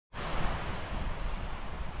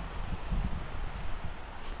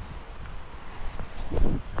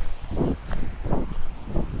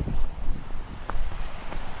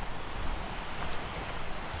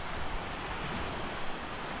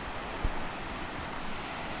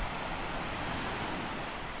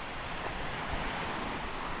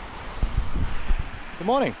Good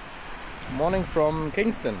morning. Good morning from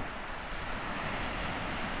Kingston.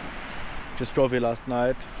 Just drove here last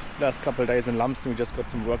night. Last couple of days in Lumsden, we just got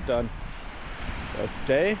some work done.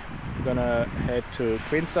 Today we're gonna head to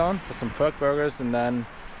Queenstown for some perk burgers and then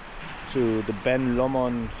to the Ben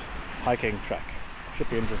Lomond hiking track. Should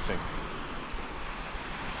be interesting.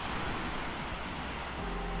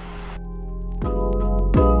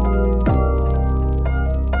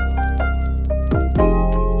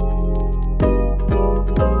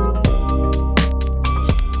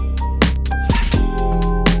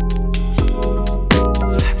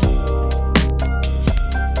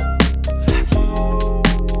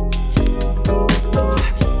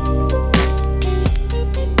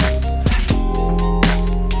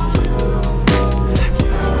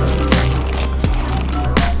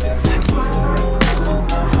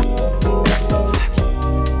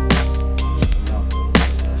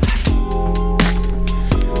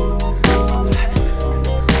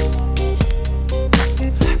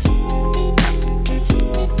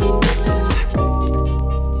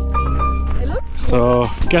 So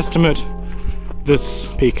guesstimate this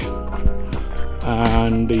peak,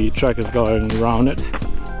 and the track is going around it.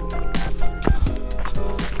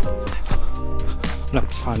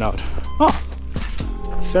 Let's find out. Oh,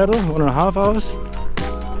 saddle 1.5 hours,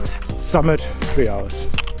 summit 3 hours.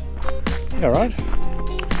 Yeah, right.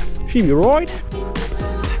 She be right.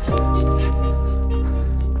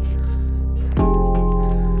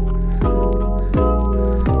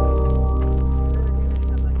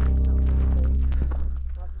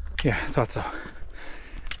 Yeah, I thought so.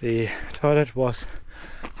 The toilet was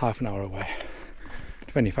half an hour away,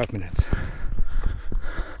 25 minutes.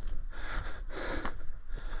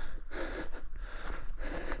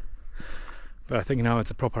 But I think now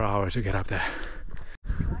it's a proper hour to get up there.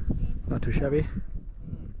 Not too shabby.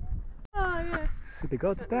 Oh yeah. See the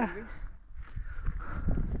goat there?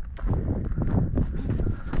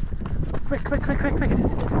 Quick, quick, quick, quick, quick!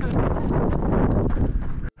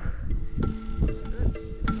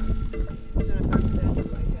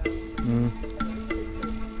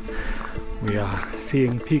 We are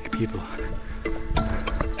seeing peak people.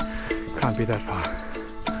 Can't be that far.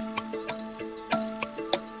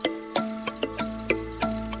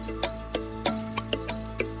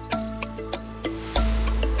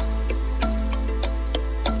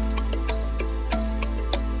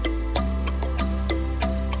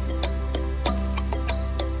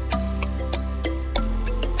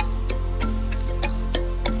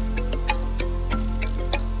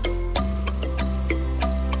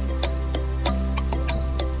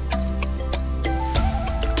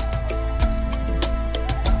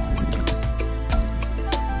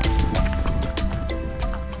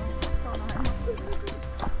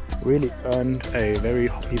 Really earned a very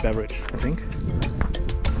hoppy beverage, I think.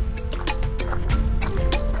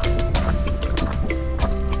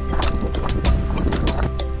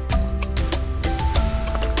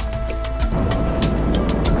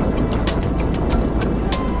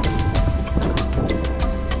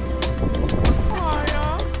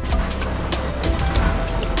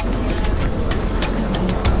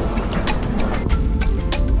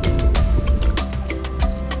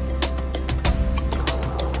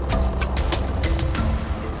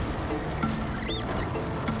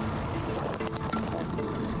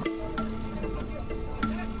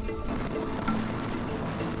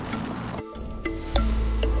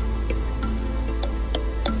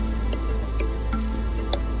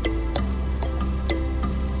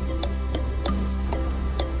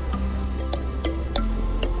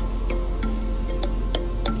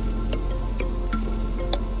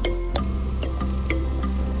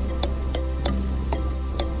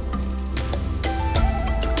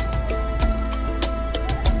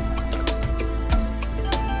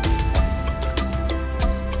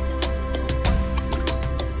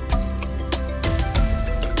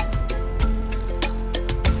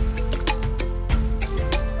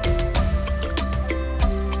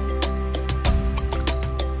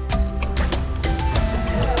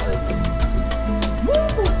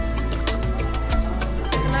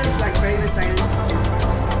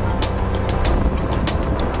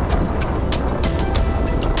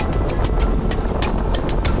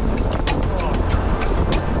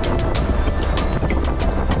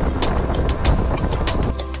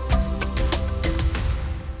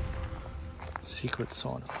 Secret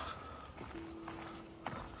sauna.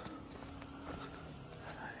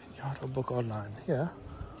 You have to book online, yeah.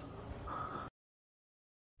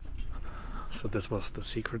 So this was the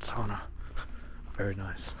secret sauna. Very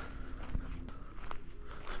nice.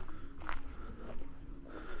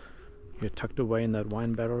 You're tucked away in that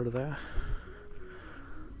wine barrel there.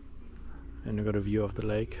 and you got a view of the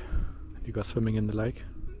lake. You go swimming in the lake,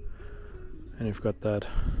 and you've got that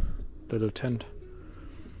little tent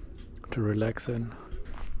to relax in.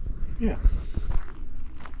 Yeah,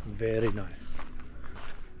 very nice.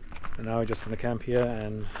 And now I just want to camp here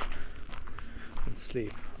and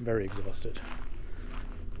sleep. I'm very exhausted.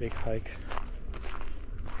 Big hike,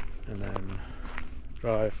 and then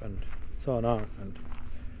drive and sauna and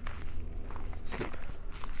sleep.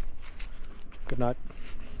 Good night.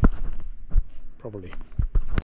 Probably.